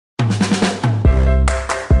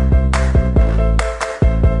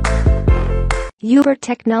Uber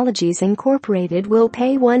Technologies Incorporated will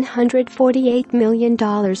pay $148 million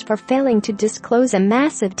for failing to disclose a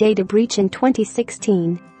massive data breach in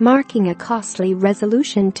 2016, marking a costly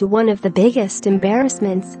resolution to one of the biggest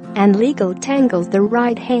embarrassments and legal tangles the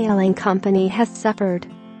ride-hailing company has suffered.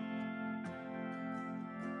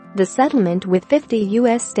 The settlement with 50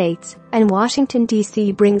 U.S. states and Washington,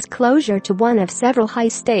 D.C. brings closure to one of several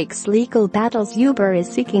high-stakes legal battles Uber is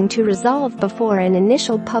seeking to resolve before an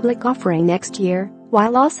initial public offering next year,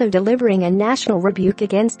 while also delivering a national rebuke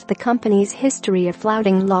against the company's history of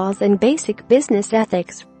flouting laws and basic business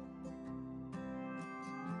ethics.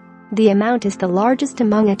 The amount is the largest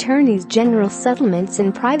among attorneys general settlements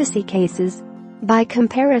in privacy cases. By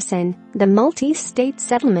comparison, the multi-state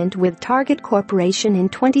settlement with Target Corporation in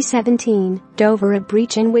 2017, over a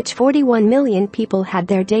breach in which 41 million people had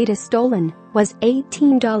their data stolen, was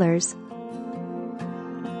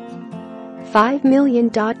 $18.5 million.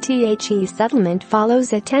 The settlement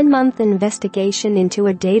follows a 10-month investigation into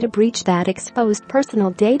a data breach that exposed personal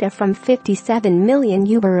data from 57 million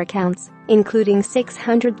Uber accounts, including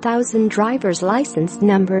 600,000 drivers' license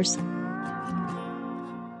numbers.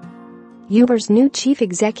 Uber's new chief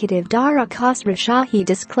executive Dara Khosrowshahi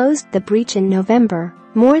disclosed the breach in November,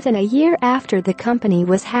 more than a year after the company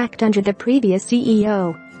was hacked under the previous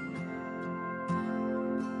CEO.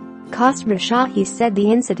 Khosrowshahi said the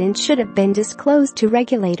incident should have been disclosed to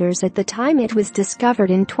regulators at the time it was discovered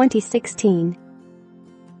in 2016.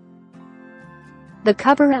 The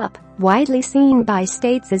cover-up, widely seen by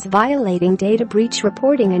states as violating data breach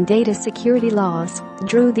reporting and data security laws,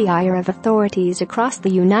 drew the ire of authorities across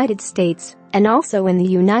the United States and also in the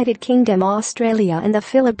United Kingdom, Australia and the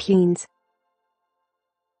Philippines.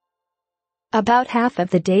 About half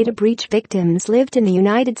of the data breach victims lived in the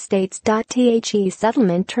United States. The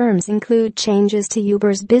settlement terms include changes to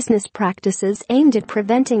Uber's business practices aimed at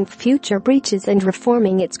preventing future breaches and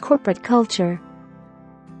reforming its corporate culture.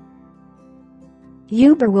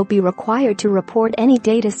 Uber will be required to report any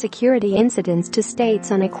data security incidents to states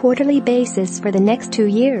on a quarterly basis for the next 2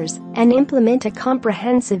 years and implement a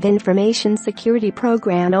comprehensive information security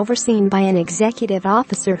program overseen by an executive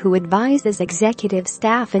officer who advises executive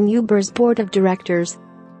staff and Uber's board of directors.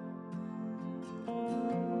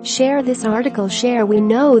 Share this article. We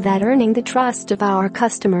know that earning the trust of our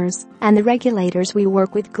customers and the regulators we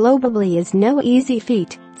work with globally is no easy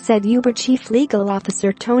feat, said Uber Chief Legal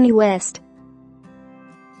Officer Tony West.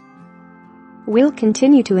 We'll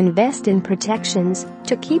continue to invest in protections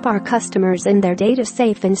to keep our customers and their data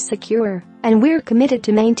safe and secure, and we're committed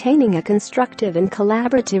to maintaining a constructive and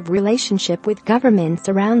collaborative relationship with governments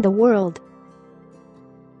around the world.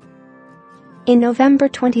 In November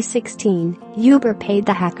 2016, Uber paid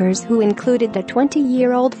the hackers, who included a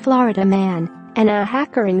 20-year-old Florida man and a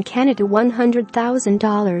hacker in Canada,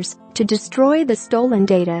 $100,000 to destroy the stolen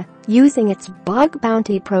data using its bug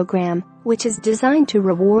bounty program, which is designed to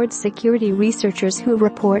reward security researchers who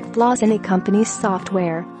report flaws in a company's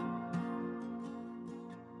software.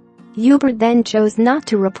 Uber then chose not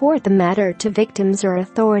to report the matter to victims or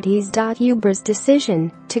authorities. Uber's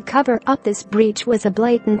decision to cover up this breach was a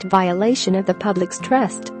blatant violation of the public's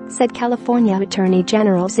trust, said California Attorney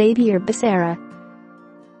General Xavier Becerra.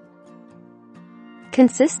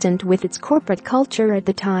 Consistent with its corporate culture at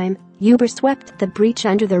the time, Uber swept the breach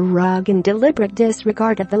under the rug in deliberate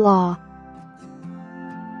disregard of the law.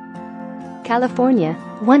 California,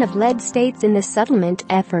 one of lead states in the settlement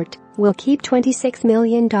effort, will keep $26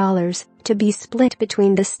 million to be split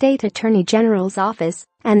between the state attorney general's office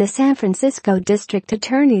and the San Francisco district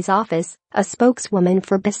attorney's office, a spokeswoman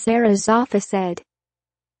for Becerra's office said.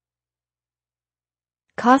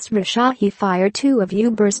 Khosrowshahi fired 2 of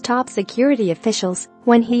Uber's top security officials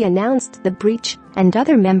when he announced the breach, and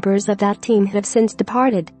other members of that team have since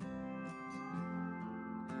departed.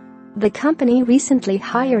 The company recently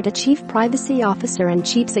hired a chief privacy officer and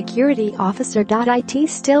chief security officer. It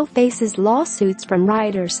still faces lawsuits from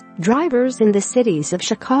riders, drivers in the cities of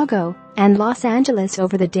Chicago and Los Angeles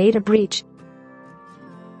over the data breach,